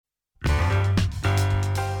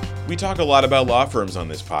We talk a lot about law firms on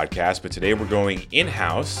this podcast, but today we're going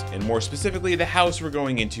in-house, and more specifically, the house we're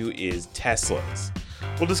going into is Tesla's.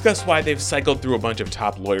 We'll discuss why they've cycled through a bunch of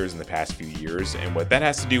top lawyers in the past few years, and what that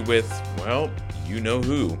has to do with, well, you know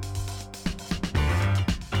who.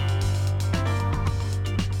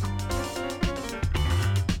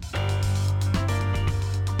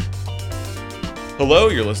 Hello,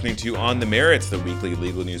 you're listening to On the Merits, the weekly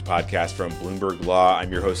legal news podcast from Bloomberg Law.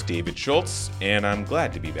 I'm your host, David Schultz, and I'm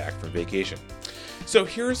glad to be back from vacation. So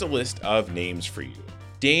here's a list of names for you.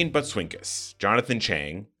 Dane Butswinkas, Jonathan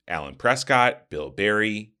Chang, Alan Prescott, Bill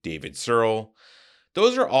Berry, David Searle.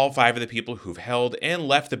 Those are all five of the people who've held and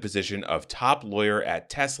left the position of top lawyer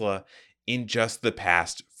at Tesla in just the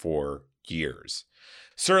past 4 years.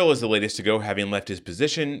 Searle is the latest to go, having left his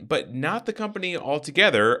position, but not the company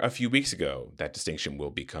altogether a few weeks ago. That distinction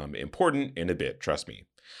will become important in a bit, trust me.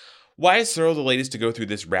 Why is Searle the latest to go through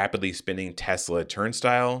this rapidly spinning Tesla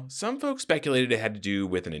turnstile? Some folks speculated it had to do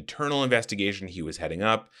with an internal investigation he was heading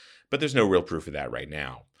up, but there's no real proof of that right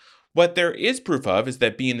now. What there is proof of is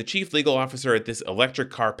that being the chief legal officer at this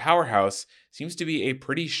electric car powerhouse seems to be a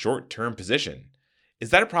pretty short-term position.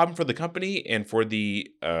 Is that a problem for the company and for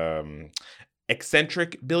the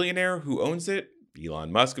eccentric billionaire who owns it? Elon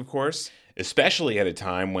Musk, of course. Especially at a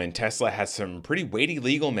time when Tesla has some pretty weighty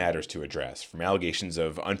legal matters to address, from allegations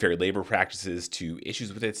of unfair labor practices to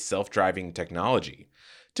issues with its self-driving technology.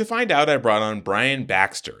 To find out, I brought on Brian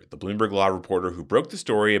Baxter, the Bloomberg Law reporter who broke the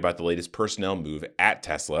story about the latest personnel move at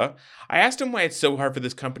Tesla. I asked him why it's so hard for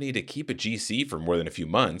this company to keep a GC for more than a few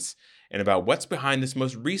months, and about what's behind this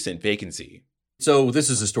most recent vacancy. So this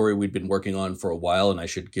is a story we'd been working on for a while, and I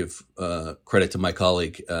should give credit to my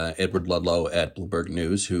colleague, Edward Ludlow at Bloomberg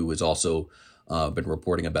News, who has also been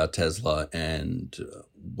reporting about Tesla and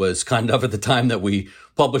was kind of, at the time that we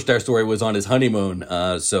published our story, was on his honeymoon.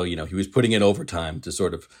 So, he was putting in overtime to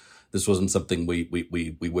sort of, this wasn't something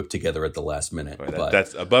we whipped together at the last minute. Right,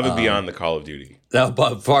 that's above and beyond the Call of Duty.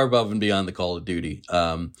 Far above and beyond the Call of Duty.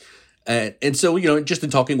 And so, just in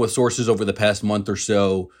talking with sources over the past month or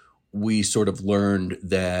so, we sort of learned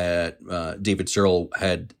that David Searle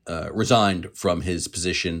had resigned from his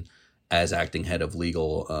position as acting head of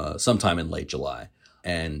legal sometime in late July.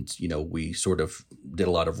 And, we sort of did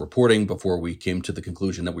a lot of reporting before we came to the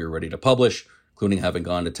conclusion that we were ready to publish, including having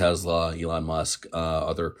gone to Tesla, Elon Musk,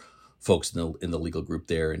 other folks in the legal group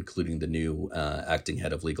there, including the new acting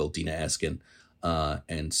head of legal, Dina Eskin.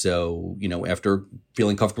 And so, after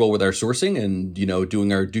feeling comfortable with our sourcing and,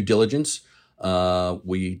 doing our due diligence,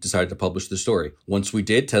 we decided to publish the story. Once we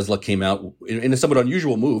did, Tesla came out in a somewhat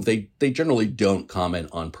unusual move. They generally don't comment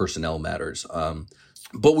on personnel matters.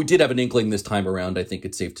 But we did have an inkling this time around. I think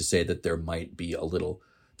it's safe to say that there might be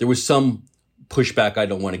there was some pushback. I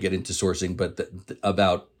don't want to get into sourcing, but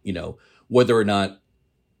about, whether or not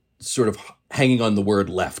sort of hanging on the word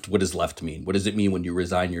left. What does left mean? What does it mean when you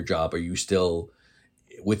resign your job? Are you still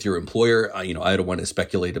with your employer? I don't want to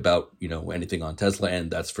speculate about, anything on Tesla,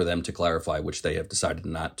 and that's for them to clarify, which they have decided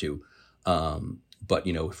not to. But,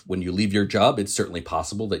 when you leave your job, it's certainly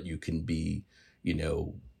possible that you can be,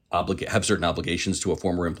 have certain obligations to a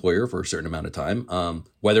former employer for a certain amount of time.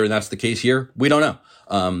 Whether that's the case here, we don't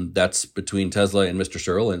know. That's between Tesla and Mr.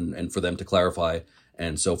 Searle and for them to clarify.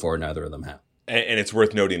 And so far, neither of them have. And it's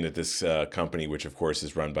worth noting that this company, which of course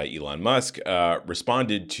is run by Elon Musk,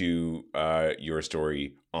 responded to your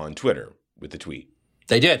story on Twitter with a tweet.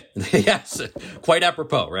 They did. Yes. Quite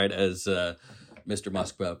apropos, right? As Mr.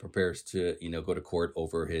 Musk prepares to, go to court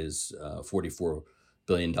over his $44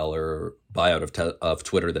 billion buyout of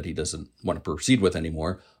Twitter that he doesn't want to proceed with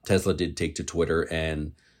anymore. Tesla did take to Twitter,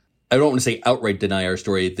 and I don't want to say outright deny our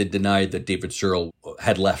story. They denied that David Searle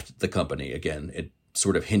had left the company. Again, it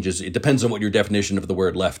sort of hinges, it depends on what your definition of the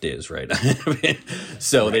word left is, right?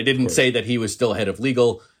 So right, they didn't say that he was still head of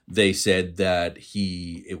legal. They said that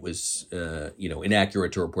it was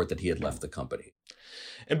inaccurate to report that he had left the company.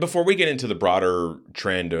 And before we get into the broader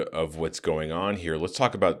trend of what's going on here, let's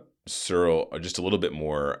talk about Searle just a little bit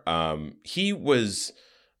more. He was,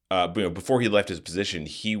 before he left his position,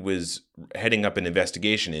 he was heading up an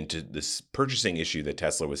investigation into this purchasing issue that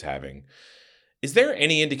Tesla was having. Is there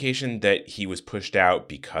any indication that he was pushed out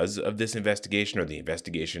because of this investigation, or the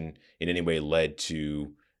investigation in any way led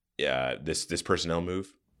to this personnel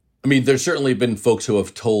move? I mean, there's certainly been folks who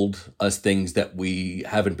have told us things that we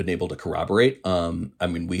haven't been able to corroborate.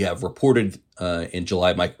 We have reported in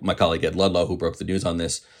July, my colleague Ed Ludlow, who broke the news on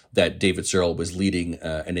this, that David Searle was leading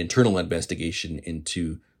an internal investigation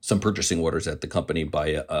into some purchasing orders at the company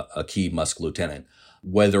by a key Musk lieutenant.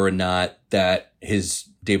 Whether or not that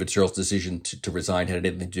David Searle's decision to resign had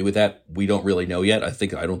anything to do with that, we don't really know yet. I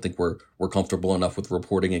don't think we're comfortable enough with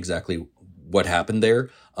reporting exactly what happened there.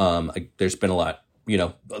 There's been a lot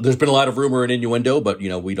of rumor and innuendo, but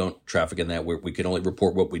we don't traffic in that. We can only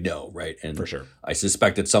report what we know, right? And for sure, I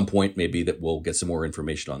suspect at some point maybe that we'll get some more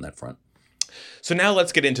information on that front. So now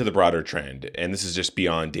let's get into the broader trend, and this is just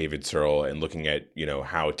beyond David Searle and looking at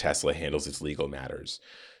how Tesla handles its legal matters.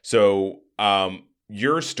 So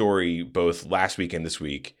your story, both last week and this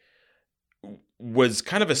week, was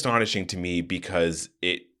kind of astonishing to me because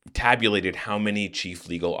it tabulated how many chief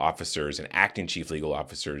legal officers and acting chief legal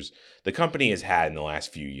officers the company has had in the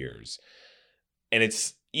last few years. And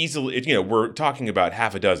it's easily, we're talking about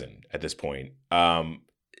half a dozen at this point.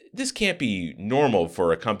 This can't be normal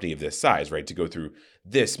for a company of this size, right? To go through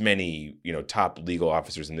this many, top legal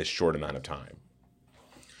officers in this short amount of time.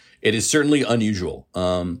 It is certainly unusual.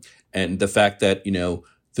 And the fact that,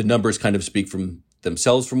 the numbers kind of speak from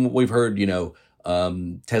themselves from what we've heard,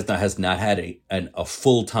 Tesla has not had a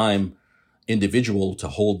full-time individual to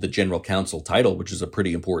hold the general counsel title, which is a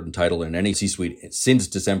pretty important title in any C-suite since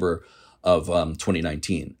December of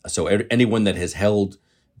 2019. So anyone that has held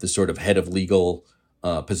the sort of head of legal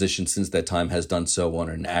position since that time has done so on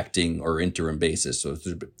an acting or interim basis. So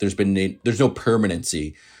there's no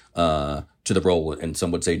permanency to the role, and some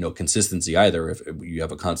would say no consistency either if you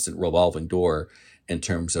have a constant revolving door in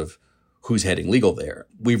terms of who's heading legal there.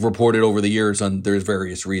 We've reported over the years on there's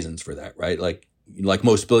various reasons for that, right? Like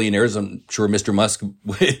most billionaires, I'm sure Mr. Musk,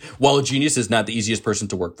 while a genius, is not the easiest person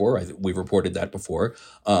to work for. We've reported that before,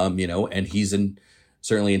 and he's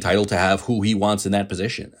certainly entitled to have who he wants in that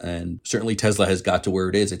position. And certainly Tesla has got to where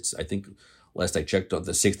it is. It's, I think, last I checked,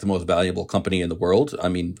 the sixth most valuable company in the world. I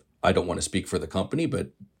mean, I don't want to speak for the company, but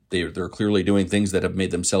they're clearly doing things that have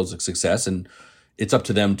made themselves a success, and it's up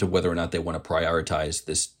to them to whether or not they want to prioritize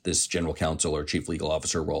this general counsel or chief legal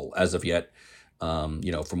officer role. As of yet,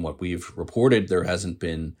 from what we've reported, there hasn't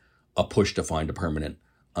been a push to find a permanent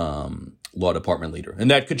law department leader,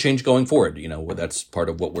 and that could change going forward. That's part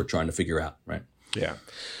of what we're trying to figure out, right? Yeah,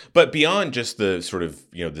 but beyond just the sort of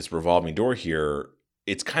this revolving door here,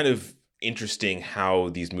 it's kind of interesting how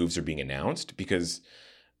these moves are being announced because.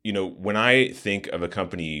 When I think of a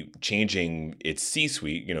company changing its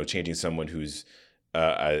C-suite, changing someone who's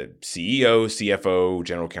a CEO, CFO,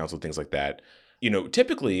 general counsel, things like that,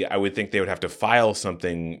 typically I would think they would have to file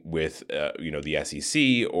something with, the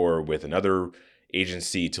SEC or with another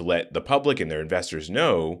agency to let the public and their investors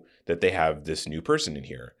know that they have this new person in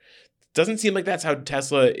here. Doesn't seem like that's how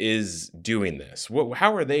Tesla is doing this.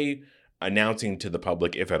 How are they announcing to the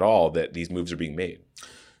public, if at all, that these moves are being made?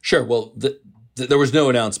 Sure. Well, there was no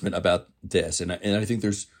announcement about this, and I think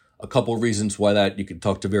there's a couple of reasons why that. You could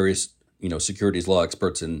talk to various securities law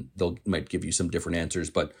experts, and might give you some different answers.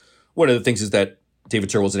 But one of the things is that David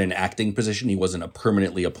Searle was in an acting position; he wasn't a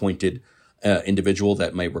permanently appointed individual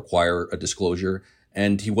that might require a disclosure,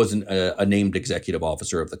 and he wasn't a named executive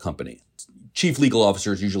officer of the company. Chief legal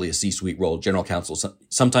officer is usually a C-suite role. General counsel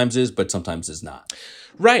sometimes is, but sometimes is not.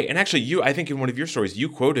 Right. And actually, I think in one of your stories, you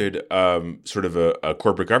quoted sort of a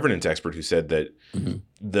corporate governance expert who said that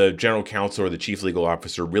the general counsel or the chief legal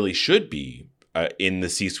officer really should be in the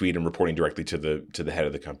C-suite and reporting directly to the head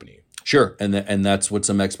of the company. Sure. And that's what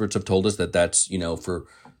some experts have told us, that's, for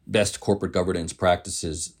best corporate governance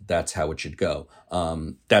practices, that's how it should go.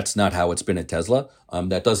 That's not how it's been at Tesla.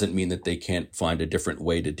 That doesn't mean that they can't find a different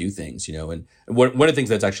way to do things, And one of the things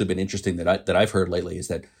that's actually been interesting that I've heard lately is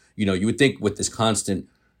that, you would think with this constant,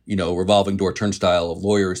 revolving door turnstile of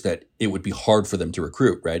lawyers that it would be hard for them to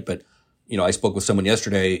recruit, right? But, I spoke with someone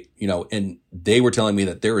yesterday, and they were telling me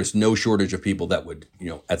that there is no shortage of people that would,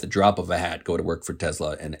 at the drop of a hat, go to work for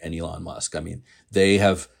Tesla and Elon Musk. I mean, they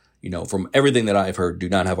have, from everything that I've heard, do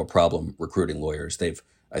not have a problem recruiting lawyers.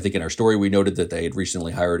 I think in our story, we noted that they had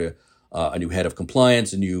recently hired a new head of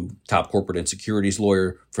compliance, a new top corporate and securities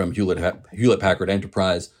lawyer from Hewlett Packard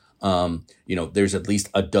Enterprise. There's at least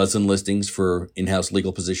a dozen listings for in-house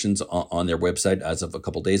legal positions on their website as of a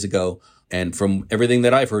couple days ago. And from everything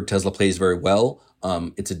that I've heard, Tesla plays very well.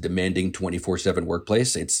 It's a demanding 24/7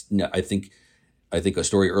 workplace. I think a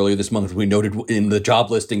story earlier this month, we noted in the job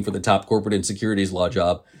listing for the top corporate and securities law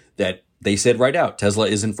job that they said right out, Tesla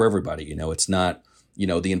isn't for everybody. It's not,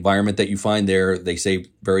 the environment that you find there, they say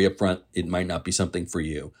very upfront, it might not be something for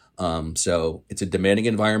you. So it's a demanding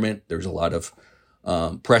environment. There's a lot of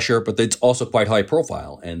pressure, but it's also quite high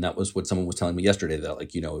profile. And that was what someone was telling me yesterday, that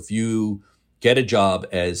if you get a job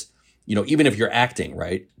as, even if you're acting,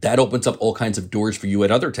 right, that opens up all kinds of doors for you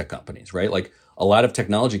at other tech companies, right? Like a lot of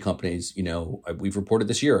technology companies, we've reported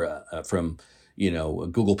this year from,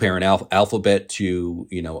 Google parent Alphabet to,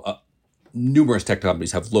 numerous tech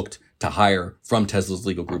companies have looked to hire from Tesla's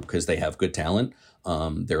legal group because they have good talent.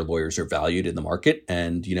 Their lawyers are valued in the market,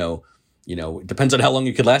 and it depends on how long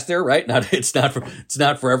you could last there, right? It's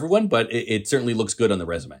not for everyone, but it certainly looks good on the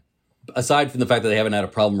resume. Aside from the fact that they haven't had a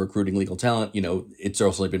problem recruiting legal talent, it's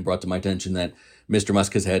also been brought to my attention that Mr.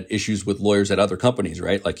 Musk has had issues with lawyers at other companies,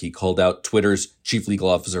 right? Like he called out Twitter's chief legal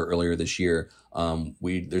officer earlier this year.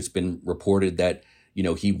 There's been reported that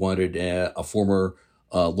he wanted a former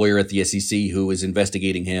lawyer at the SEC who was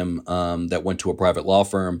investigating him that went to a private law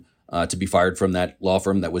firm to be fired from that law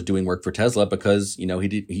firm that was doing work for Tesla because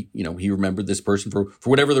he remembered this person for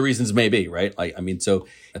whatever the reasons may be, right? So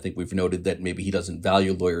I think we've noted that maybe he doesn't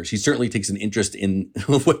value lawyers. He certainly takes an interest in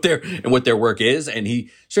what their work is, and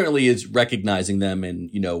he certainly is recognizing them and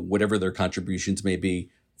whatever their contributions may be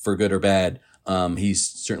for good or bad. He's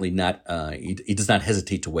certainly not. He does not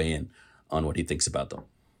hesitate to weigh in on what he thinks about them.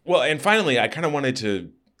 Well, and finally, I kind of wanted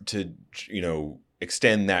to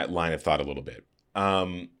extend that line of thought a little bit.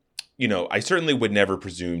 I certainly would never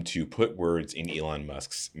presume to put words in Elon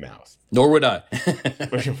Musk's mouth. Nor would I.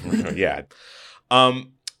 Yeah.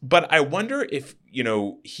 But I wonder if,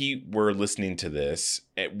 he were listening to this,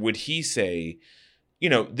 would he say,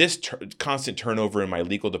 this constant turnover in my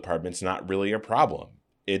legal department's not really a problem.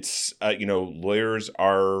 It's, lawyers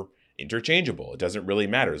are interchangeable. It doesn't really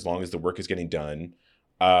matter as long as the work is getting done.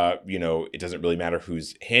 It doesn't really matter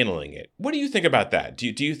who's handling it. What do you think about that? Do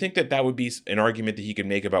you think that would be an argument that he could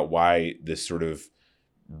make about why this sort of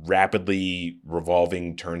rapidly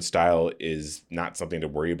revolving turnstile is not something to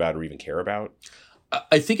worry about or even care about?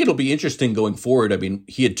 I think it'll be interesting going forward. I mean,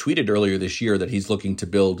 he had tweeted earlier this year that he's looking to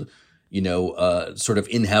build, sort of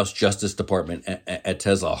in-house justice department at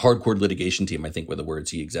Tesla, a hardcore litigation team, I think were the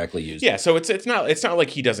words he exactly used. Yeah, so it's not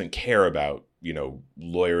like he doesn't care about,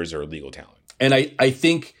 lawyers or legal talent. And I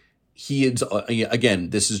think he is,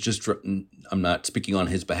 again, this is just, I'm not speaking on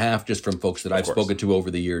his behalf, just from folks that I've spoken to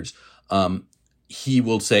over the years. He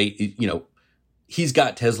will say, he's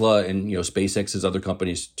got Tesla and, SpaceX as other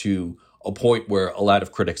companies to a point where a lot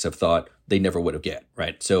of critics have thought they never would have get,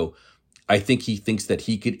 right? So I think he thinks that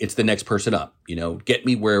it's the next person up, get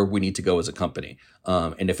me where we need to go as a company.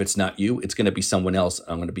 And if it's not you, it's going to be someone else.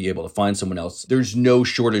 I'm going to be able to find someone else. There's no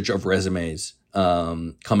shortage of resumes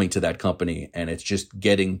coming to that company, and it's just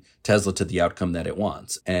getting Tesla to the outcome that it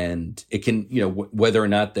wants. And it can, whether or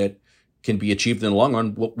not that can be achieved in the long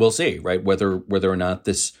run, we'll see, right? Whether or not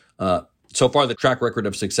this, so far the track record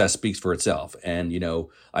of success speaks for itself. And,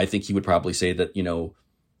 I think he would probably say that,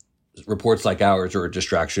 reports like ours are a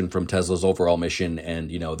distraction from Tesla's overall mission, and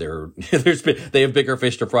they have bigger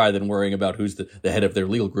fish to fry than worrying about who's the head of their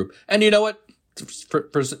legal group. And you know what?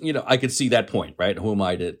 I could see that point, right? Who am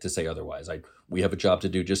I to say otherwise? We have a job to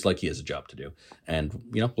do, just like he has a job to do, and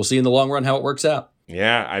we'll see in the long run how it works out.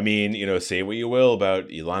 Yeah, I mean, say what you will about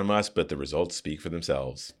Elon Musk, but the results speak for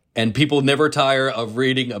themselves. And people never tire of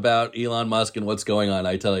reading about Elon Musk and what's going on.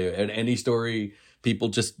 I tell you, and any story. People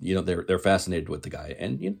just, they're fascinated with the guy,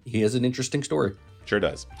 and he has an interesting story. Sure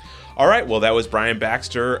does. All right. Well, that was Brian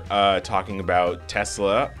Baxter talking about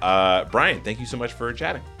Tesla. Brian, thank you so much for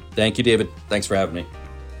chatting. Thank you, David. Thanks for having me.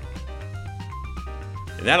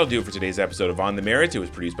 And that'll do it for today's episode of On the Merits. It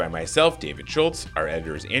was produced by myself, David Schultz. Our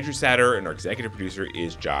editor is Andrew Satter, and our executive producer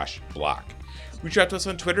is Josh Block. Reach out to us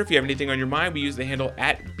on Twitter if you have anything on your mind. We use the handle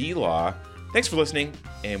 @BLaw. Thanks for listening,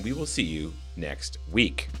 and we will see you next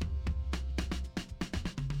week.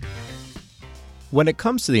 When it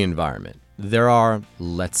comes to the environment, there are,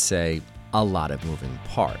 let's say, a lot of moving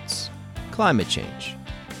parts. Climate change,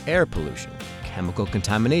 air pollution, chemical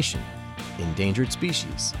contamination, endangered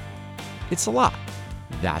species. It's a lot.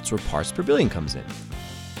 That's where Parts Per Billion comes in.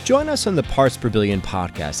 Join us on the Parts Per Billion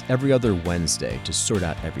podcast every other Wednesday to sort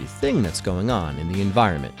out everything that's going on in the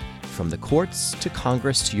environment, from the courts to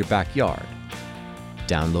Congress to your backyard.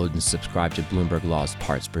 Download and subscribe to Bloomberg Law's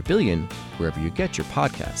Parts Per Billion wherever you get your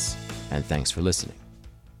podcasts. And thanks for listening.